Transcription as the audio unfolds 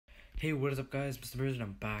Hey, what is up guys, MisterMirza, and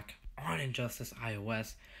I'm back on Injustice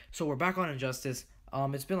iOS. So we're back on Injustice.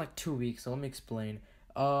 It's been like 2 weeks, so let me explain.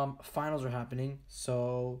 Finals are happening,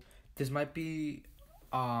 so this might be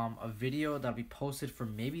a video that'll be posted for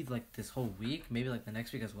maybe like this whole week, maybe like the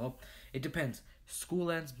next week as well. It depends. School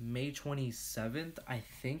ends May 27th, I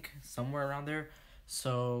think, somewhere around there.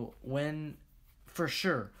 So when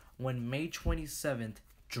May 27th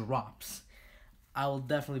drops, I will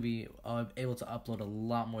definitely be able to upload a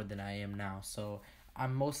lot more than I am now. So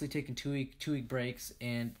I'm mostly taking two week breaks,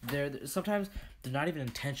 and sometimes they're not even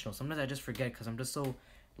intentional. Sometimes I just forget because I'm just so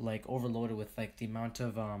like overloaded with like the amount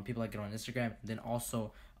of people I get on Instagram, and then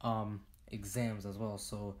also exams as well.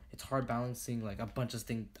 So it's hard balancing like a bunch of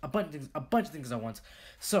things at once.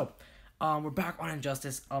 So we're back on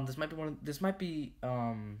Injustice. This might be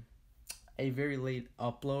a very late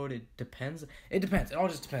upload. It depends. It all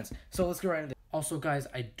just depends. So let's get right into it. Also, guys,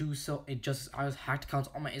 I do sell Injustice iOS hacked accounts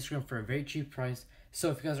on my Instagram for a very cheap price. So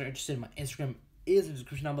if you guys are interested, my Instagram is in the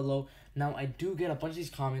description down below. Now, I do get a bunch of these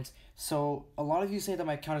comments. So a lot of you say that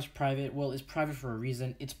my account is private. Well, it's private for a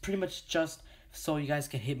reason. It's pretty much just so you guys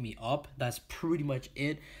can hit me up. That's pretty much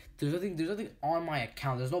it. There's nothing on my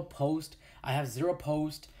account. There's no post. I have 0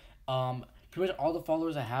 post. Pretty much all the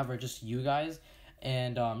followers I have are just you guys.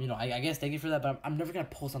 And, I guess thank you for that, but I'm never going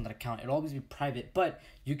to post on that account. It'll always be private, but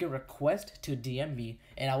you can request to DM me,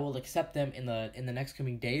 and I will accept them in the next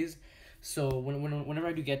coming days. So whenever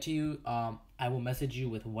I do get to you, I will message you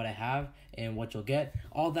with what I have and what you'll get.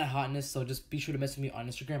 All that hotness, so just be sure to message me on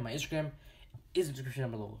Instagram. My Instagram is in the description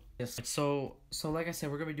down below. Yes. So like I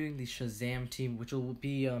said, we're going to be doing the SHAZAM team, which will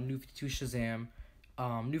be New 52 SHAZAM,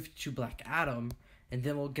 New 52 Black Adam, and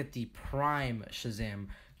then we'll get the Prime SHAZAM.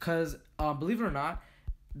 Because, believe it or not,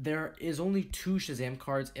 there is only 2 SHAZAM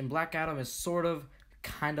cards, and Black Adam is sort of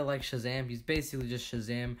kind of like SHAZAM. He's basically just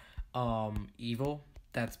SHAZAM evil.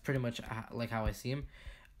 That's pretty much like how I see him.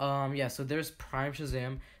 Yeah, so there's Prime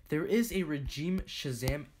SHAZAM. There is a Regime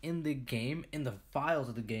SHAZAM in the game, in the files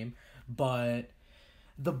of the game, but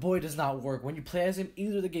the boy does not work. When you play as him,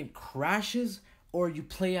 either the game crashes or you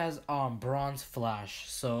play as Bronze Flash.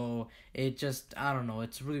 So it just, I don't know,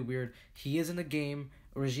 it's really weird. He is in the game.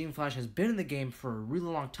 Regime Flash has been in the game for a really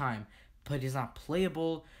long time, but he's not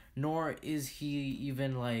playable, nor is he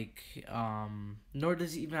even like nor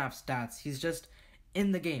does he even have stats. He's just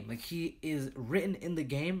in the game. Like, he is written in the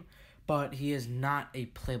game, but he is not a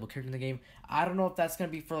playable character in the game. I don't know if that's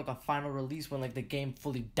gonna be for like a final release when like the game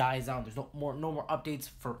fully dies out. There's no more updates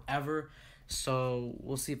forever. So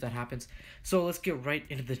we'll see if that happens. So let's get right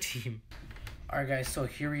into the team. Alright guys, so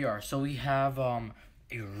here we are. So we have a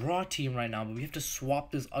raw team right now, but we have to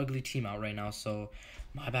swap this ugly team out right now. So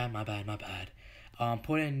my bad.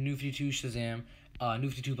 Put in New 52 SHAZAM, New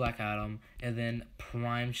 52 Black Adam, and then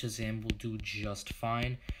Prime SHAZAM will do just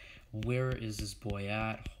fine. Where is this boy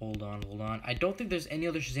at? Hold on. I don't think there's any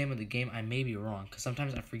other SHAZAM in the game. I may be wrong, because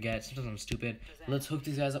sometimes I forget. Sometimes I'm stupid. Let's hook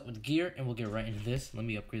these guys up with gear, and we'll get right into this. Let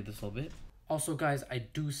me upgrade this a little bit. Also, guys, I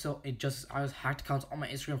do sell Injustice iOS hacked accounts on my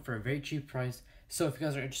Instagram for a very cheap price. So if you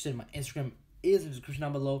guys are interested, my Instagram is in the description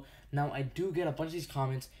down below. Now, I do get a bunch of these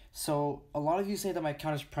comments. So a lot of you say that my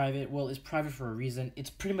account is private. Well, it's private for a reason. It's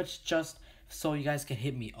pretty much just so you guys can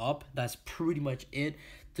hit me up. That's pretty much it.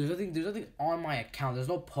 There's nothing on my account. There's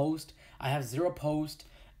no post. I have 0 post.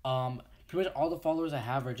 Pretty much all the followers I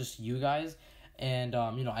have are just you guys. And,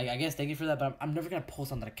 I guess thank you for that, but I'm never going to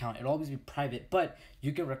post on that account. It'll always be private, but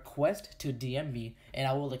you can request to DM me, and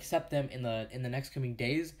I will accept them in the next coming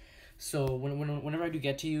days. So whenever I do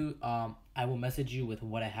get to you, I will message you with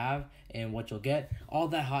what I have and what you'll get. All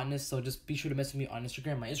that hotness, so just be sure to message me on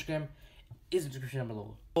Instagram. My Instagram is in the description down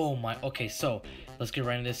below. Oh my, okay, so let's get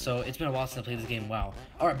right into this. So it's been a while since I played this game. Wow.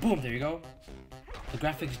 Alright, boom, there you go. The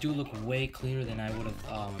graphics do look way cleaner than I would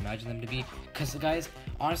have imagined them to be. Because, guys,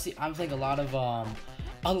 honestly, I'm playing a lot of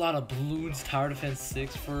Bloons Tower Defense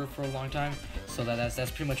 6 for a long time. So that's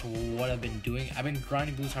pretty much what I've been doing. I've been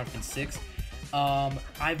grinding Bloons Tower Defense 6.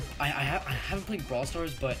 I haven't played Brawl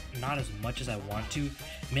Stars, but not as much as I want to.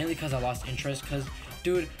 Mainly because I lost interest. Because,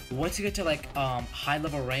 dude, once you get to like high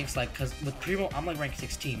level ranks, like, because with Primo I'm like rank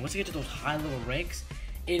 16. Once you get to those high level ranks,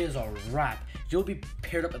 it is a wrap. You'll be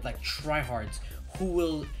paired up with like tryhards who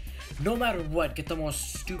will, no matter what, get the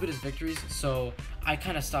most stupidest victories. So I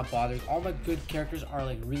kind of stopped bothering. All my good characters are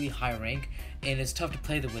like really high rank, and it's tough to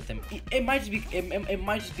play with them. It might just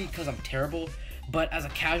be because I'm terrible, but as a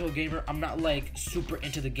casual gamer, I'm not like super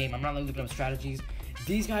into the game. I'm not like looking up strategies.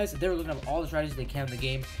 These guys, they're looking up all the strategies they can in the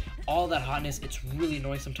game. All that hotness, it's really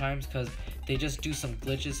annoying sometimes because they just do some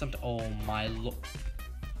glitches. Oh my lord!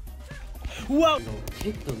 Whoa!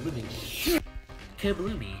 Kick the living shit. Can't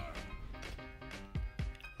believe me.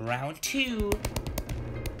 Round 2.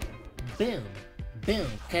 Boom. Boom.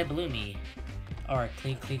 Kabloomy. Alright,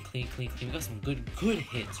 clean. We got some good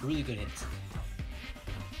hits. Really good hits.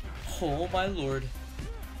 Oh my lord.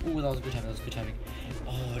 Ooh, that was good timing.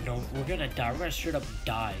 Oh no, we're gonna die. We're gonna straight up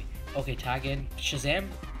die. Okay, tag in. Shazam.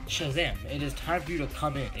 It is time for you to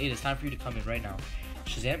come in. Right now.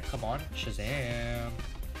 Shazam, come on. Shazam.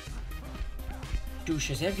 Dude,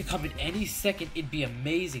 Shazam can come in any second. It'd be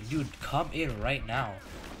amazing. Dude, come in right now.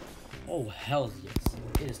 Oh, hell yes.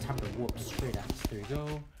 It is time to whoop straight ass. There you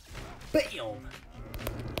go. Bam!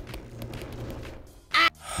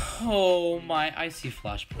 Oh my, I see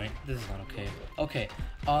Flashpoint. This is not okay. Okay,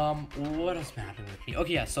 what else been happening with me?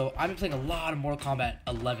 Okay, yeah, so I've been playing a lot of Mortal Kombat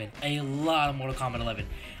 11.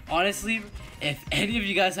 Honestly, if any of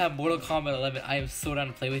you guys have Mortal Kombat 11, I am so down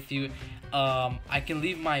to play with you. I can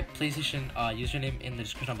leave my PlayStation username in the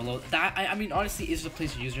description below. That I mean, honestly, it's just a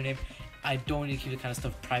PlayStation username. I don't need to keep the kind of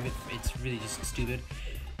stuff private. It's really just stupid.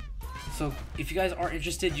 So if you guys are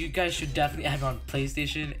interested, you guys should definitely add me on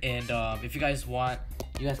PlayStation. And if you guys want,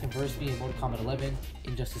 you guys can verse me in Mortal Kombat 11,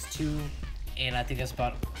 Injustice 2, and I think that's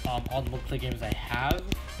about all the multiplayer games I have.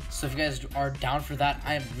 So if you guys are down for that,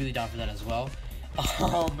 I am really down for that as well.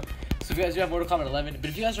 So if you guys do have Mortal Kombat 11,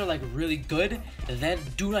 but if you guys are like really good, then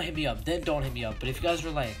do not hit me up. Then don't hit me up. But if you guys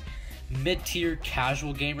are like mid-tier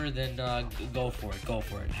casual gamer, then go for it.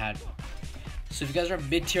 So if you guys are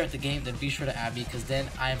mid-tier at the game, then be sure to add me, because then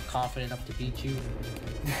I am confident enough to beat you.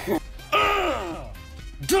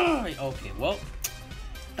 Die! Okay, well,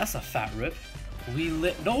 that's a fat rip. We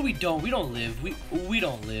live. No, we don't. We don't live. We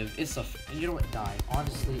don't live. It's a. You know what? Die.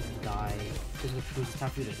 Honestly, die. It's time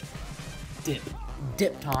for you to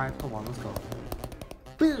dip time. Come on, let's go.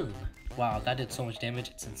 Boom! Wow, that did so much damage.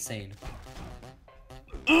 It's insane.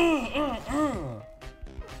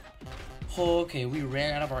 Okay, we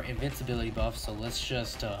ran out of our invincibility buff, so let's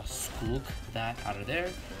just skook that out of there.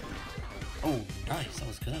 Oh, nice. That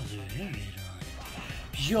was good. That was very nice.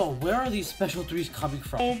 Yo, where are these special threes coming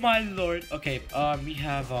from? Oh my lord. Okay, we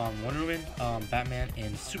have Wonder Woman, Batman,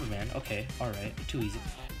 and Superman. Okay, alright. Too easy.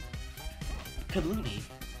 Kabloomy.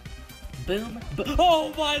 Boom.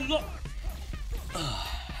 Oh my lord.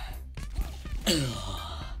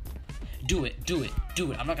 Do it.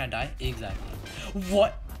 I'm not gonna die. Exactly.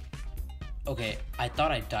 What? Okay, I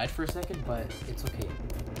thought I died for a second, but it's okay.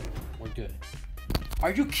 We're good. Are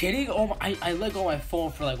you kidding? Oh my, I let go of my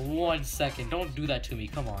phone for like 1 second. Don't do that to me.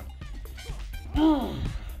 Come on.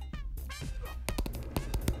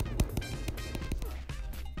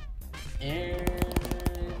 And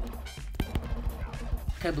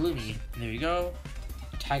kabloomy. There you go.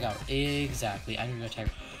 Tag out. Exactly. I knew you were gonna tag.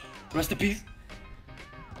 Rest in peace.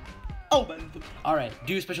 Oh man. Alright,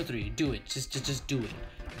 do special 3. Do it. Just do it.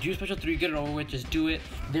 Do special 3, get it over with, just do it.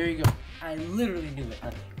 There you go. I literally knew it.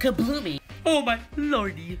 Kabloomy. Oh my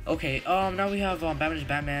lordy. Okay, now we have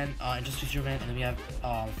Batman, Injustice Superman, and then we have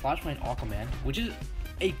Flashpoint Aquaman, which is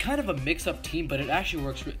a kind of a mix-up team, but it actually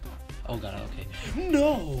works. Oh god, okay.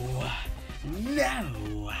 No,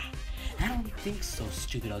 I don't think so.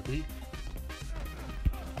 Stupid ugly.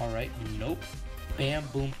 All right, nope. Bam,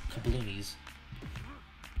 boom, kabloomies.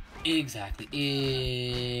 Exactly.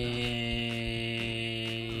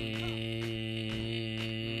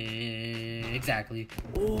 Exactly.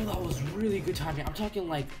 Oh, that was really good timing. I'm talking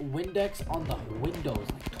like Windex on the windows,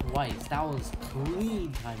 like twice. That was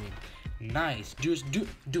clean timing. Nice. Just do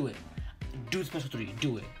it. Do special 3.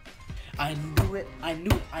 Do it. I knew it. I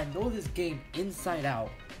know this game inside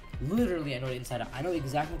out. Literally, I know it inside out. I know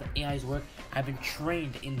exactly how the AIs work. I've been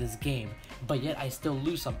trained in this game, but yet I still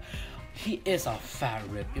lose some. He is a fat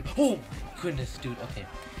rip. Oh my goodness, dude. Okay,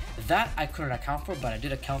 that I couldn't account for, but I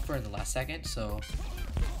did account for in the last second. So,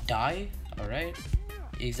 die. All right.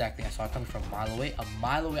 Exactly. I saw it coming from a mile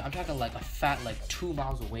away. I'm talking like a fat, like 2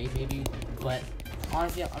 miles away, maybe. But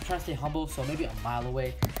honestly, I'm trying to stay humble, so maybe a mile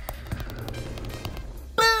away.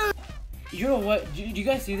 You know what? Do you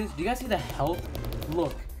guys see this? Do you guys see the health?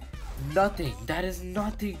 Look, nothing. That is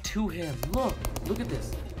nothing to him. Look at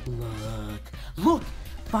this. Look.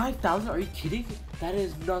 5,000? Are you kidding? That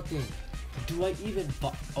is nothing. Do I even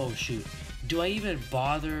oh shoot. Do I even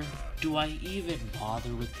bother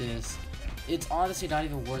with this? It's honestly not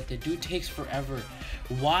even worth it. Dude takes forever.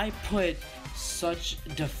 Why put such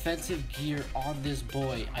defensive gear on this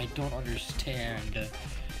boy? I don't understand.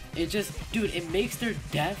 It just, dude, it makes their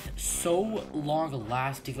death so long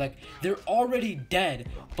lasting. Like, they're already dead,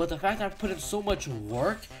 but the fact that I've put in so much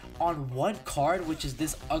work on one card, which is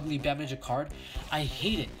this ugly Batman Ninja card, I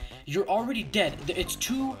hate it. You're already dead. It's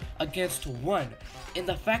 2 against 1. And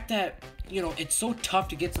the fact that, you know, it's so tough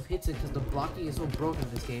to get some hits in because the blocking is so broken in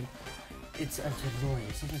this game, it's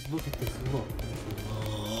annoying. Sometimes look at this.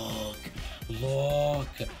 Look.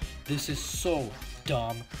 This is so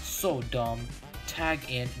dumb. So dumb. Tag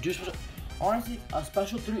in. Do special. Honestly, a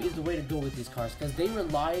special 3 is the way to go with these cars because they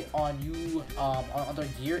rely on you on their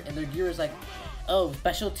gear, and their gear is like, oh,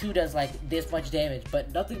 special 2 does like this much damage,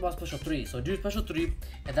 but nothing about special 3. So do special 3,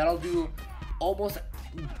 and that'll do almost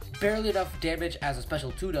barely enough damage as a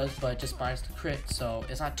special 2 does, but just minus the crit. So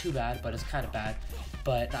it's not too bad, but it's kind of bad,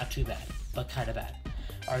 but not too bad, but kind of bad.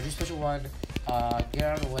 Alright, do special 1. Get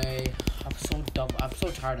out of the way. I'm so dumb. I'm so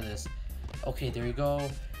tired of this. Okay, there you go.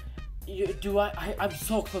 I'm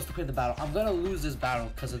so close to quitting the battle. I'm gonna lose this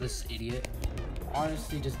battle because of this idiot.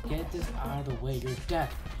 Honestly, just get this out of the way. Your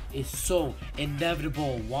death is so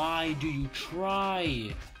inevitable. Why do you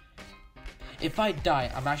try? If I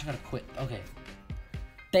die, I'm actually gonna quit. Okay.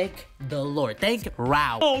 Thank the Lord. Thank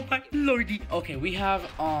Rao. Oh my lordy. Okay, we have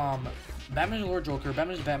Batman is Lord Joker,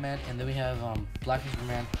 Batman is Batman, and then we have Black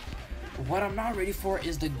Superman. What I'm not ready for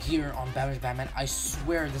is the gear on Batman is Batman. I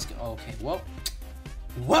swear this. Okay, well.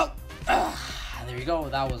 There you go.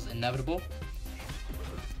 That was inevitable.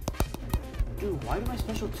 Dude, why do my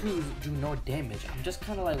special 2s do no damage? I'm just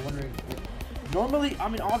kind of like wondering. Normally, I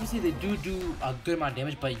mean, obviously they do a good amount of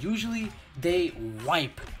damage, but usually they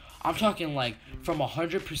wipe. I'm talking like from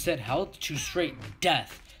 100% health to straight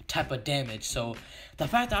death type of damage. So the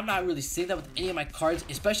fact that I'm not really seeing that with any of my cards,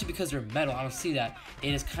 especially because they're metal, I don't see that.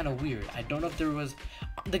 It is kind of weird. I don't know if there was.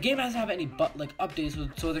 The game doesn't have any like updates,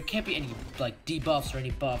 so there can't be any like debuffs or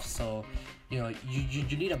any buffs. So you know,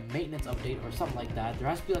 you need a maintenance update or something like that. There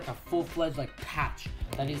has to be like a full-fledged like patch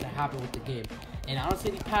that needs to happen with the game. And I don't see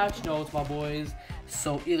any patch notes, my boys.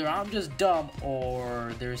 So either I'm just dumb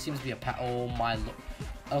or there seems to be a patch. Oh my lord.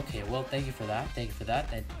 Okay, well, thank you for that. Thank you for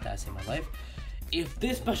that. That saved my life. If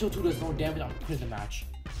this special 2 does no damage, I'm quitting the match.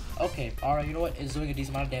 Okay, alright, you know what? It's doing a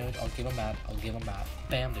decent amount of damage. I'll give him map.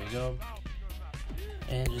 Bam, there you go.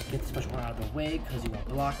 And just get the special 1 out of the way because you won't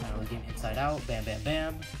block. I know the game inside out. Bam, bam,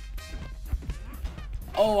 bam.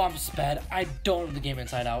 Oh, I'm sped. I don't know the game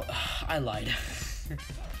inside out. I lied.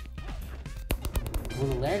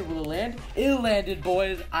 Will it land? Will it land? It landed,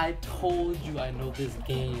 boys. I told you I know this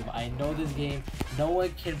game. I know this game. No one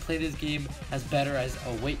can play this game as better as...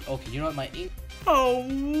 Oh, wait. Okay, you know what? My ink... Oh,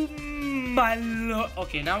 my lord.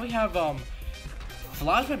 Okay, now we have,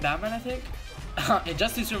 Flashman Batman, I think. And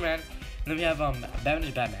Justice Superman. And then we have, Batman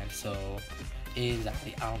is Batman. So,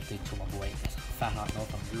 exactly. I don't think so, my boy. That's a fat hot no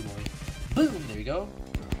from your boy. Boom! There you go.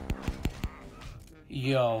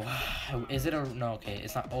 Yo. Is it a... No, okay.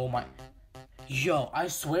 It's not... Oh, my... Yo, I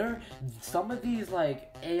swear, some of these,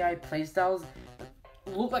 like, AI playstyles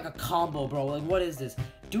look like a combo, bro. Like, what is this?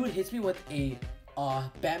 Dude hits me with a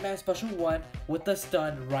Batman Special 1 with the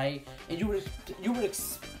stun, right? And you would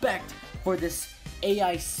expect for this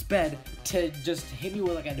AI sped to just hit me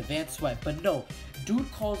with, like, an advanced swipe. But no, dude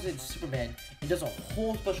calls in Superman and does a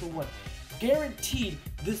whole Special 1. Guaranteed,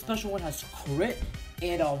 this Special 1 has crit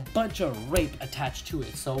and a bunch of rape attached to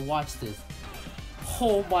it. So watch this.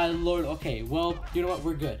 Oh my lord. Okay, well, you know what?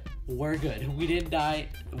 We're good. We're good. We didn't die.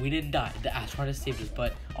 The Astronauts saved us.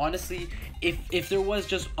 But honestly, if there was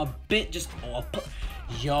just a bit,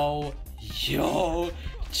 yo, chill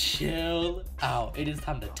out. It is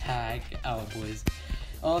time to tag out, boys.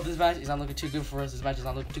 Oh, this match is not looking too good for us.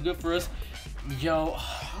 Yo,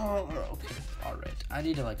 okay, all right. I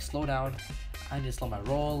need to like slow down. I need to slow my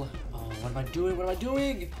roll. Oh, what am I doing?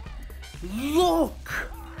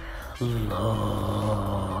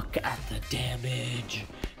 Look at the damage.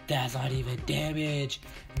 That's not even damage.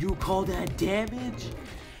 You call that damage?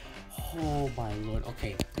 Oh my lord.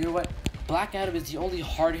 Okay, you know what? Black Adam is the only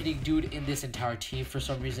hard-hitting dude in this entire team for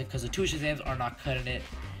some reason because the 2 Shazams are not cutting it.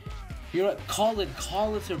 You know what? Call in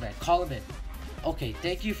Superman. Call him in. Okay,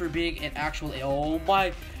 thank you for being an actual... Oh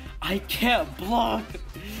my... I can't block.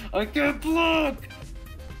 Oh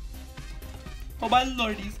my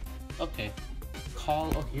lordies. Okay.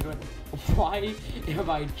 Okay, you know what? Why am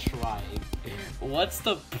I trying? What's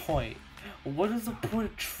the point? What is the point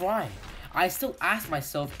of trying? I still ask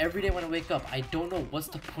myself every day when I wake up. I don't know what's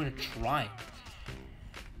the point of trying.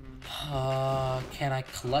 Can I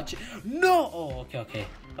clutch it? No! Oh, okay.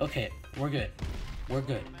 We're good.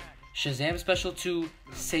 Shazam Special 2,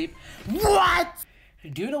 save. What?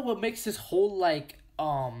 Do you know what makes this whole, like,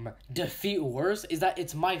 defeat worse? Is that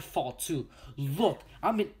it's my fault, too. Look,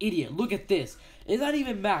 I'm an idiot. Look at this. It's not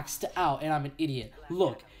even maxed out, and I'm an idiot.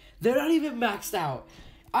 Look, they're not even maxed out.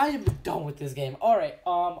 I am done with this game. Alright,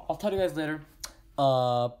 I'll talk to you guys later.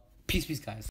 Peace, guys.